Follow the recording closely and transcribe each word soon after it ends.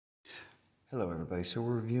Hello everybody, so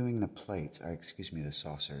we're reviewing the plates, the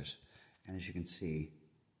saucers, and as you can see,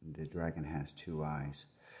 the dragon has two eyes.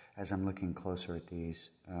 As I'm looking closer at these,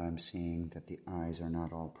 I'm seeing that the eyes are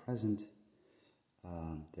not all present.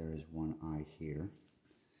 There is one eye here,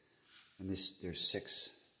 and there's six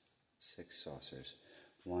saucers.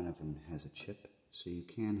 One of them has a chip, so you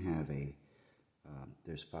can have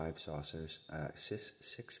there's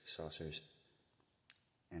six saucers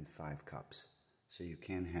and 5 cups. So you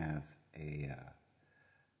can have a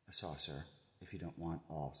saucer if you don't want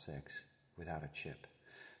all 6 without a chip.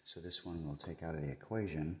 So this one we'll take out of the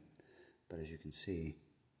equation, but as you can see,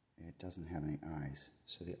 it doesn't have any eyes.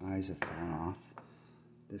 So the eyes have fallen off.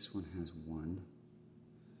 This one has 1.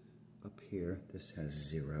 Up here, this has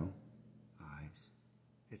 0 eyes.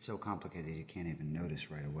 It's so complicated you can't even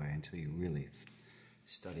notice right away until you really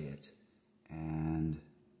study it. And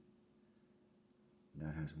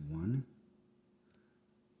that has 1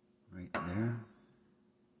 right there,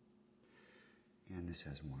 and this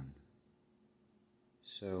has 1.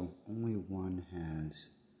 So only one has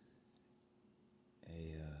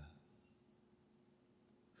a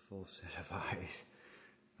full set of eyes.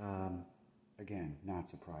 Again, not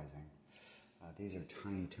surprising. These are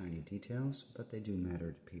tiny details, but they do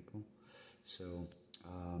matter to people. So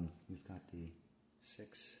you've got the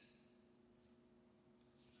 6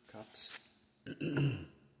 cups.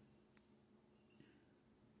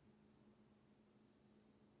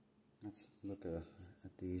 Let's look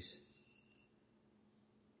at these.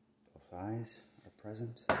 Both eyes are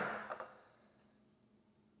present.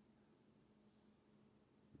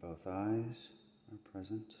 Both eyes are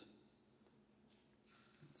present.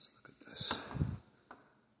 Let's look at this.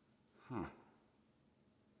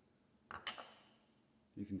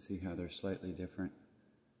 You can see how they're slightly different.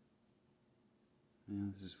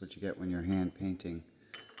 This is what you get when you're hand painting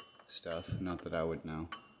stuff. Not that I would know,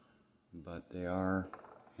 but they are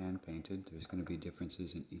hand painted. There's going to be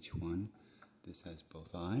differences in each one. This has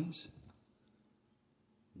both eyes.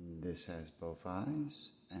 This has both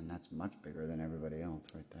eyes, and that's much bigger than everybody else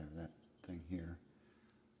right there, that thing here.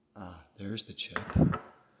 There's the chip.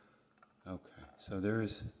 Okay, so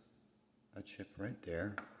there's a chip right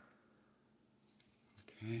there.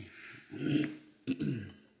 Okay.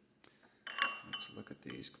 Let's look at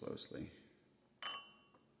these closely.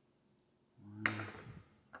 1.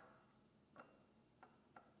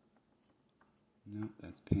 No,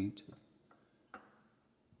 that's paint.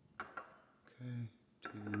 Okay,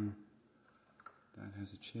 2. That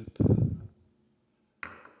has a chip. There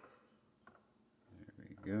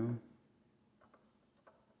we go.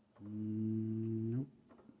 Nope.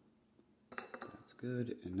 That's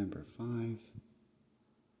good. And number 5.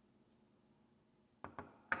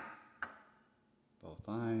 Both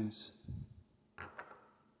eyes.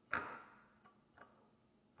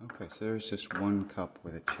 Okay, so there's just 1 cup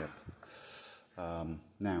with a chip.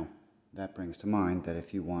 Now, that brings to mind that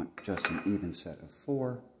if you want just an even set of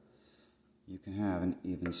 4, you can have an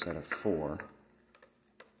even set of 4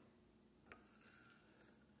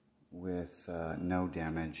 with no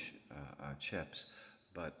damage chips.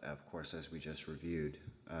 But of course, as we just reviewed,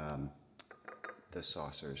 the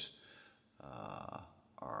saucers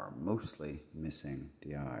are mostly missing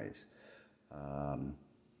the eyes.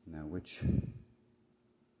 Now, which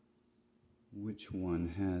one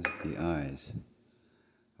has the eyes?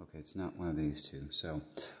 Okay, it's not one of these two. So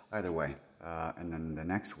either way, and then the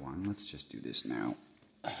next one, let's just do this now.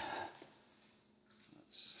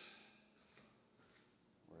 Let's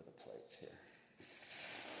where are the plates here?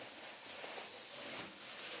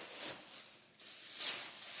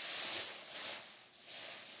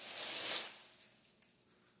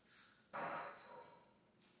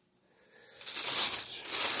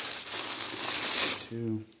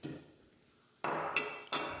 Two.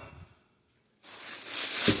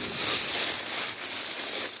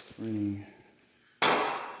 3. 4.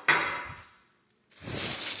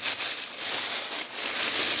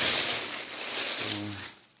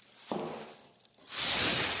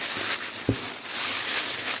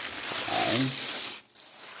 5.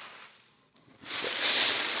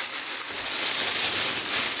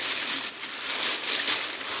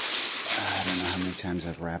 6. I don't know how many times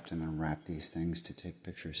I've wrapped and unwrapped these things to take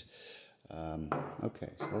pictures.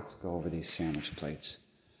 Okay, so let's go over these sandwich plates,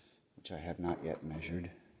 which I have not yet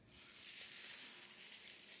measured.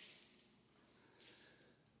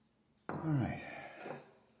 All right.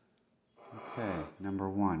 Okay, number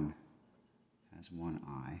 1 has 1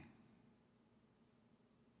 eye.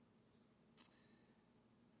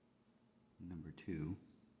 Number 2,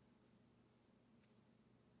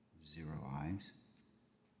 0 eyes.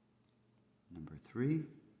 Number 3,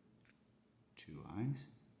 2 eyes.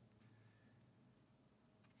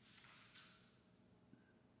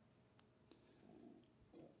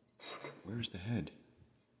 where's the head?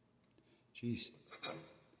 Jeez.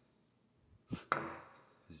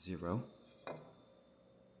 0.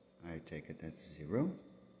 I take it that's 0.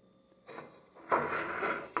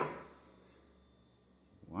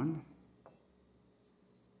 1.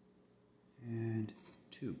 And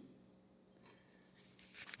 2.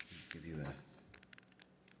 Give you a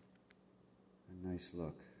nice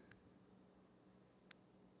look.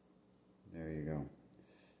 There you go.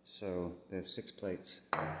 So they have 6 plates.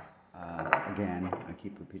 Again, I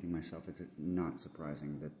keep repeating myself, it's not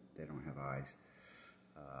surprising that they don't have eyes.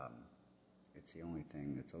 It's the only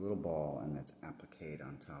thing that's a little ball and that's appliqued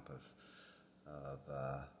on top of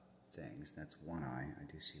things. That's one eye. I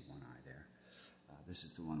do see one eye there. This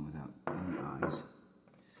is the one without any eyes.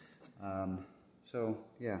 So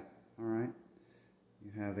yeah, all right.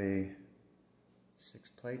 You have 6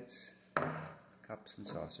 plates, cups and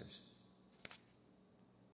saucers.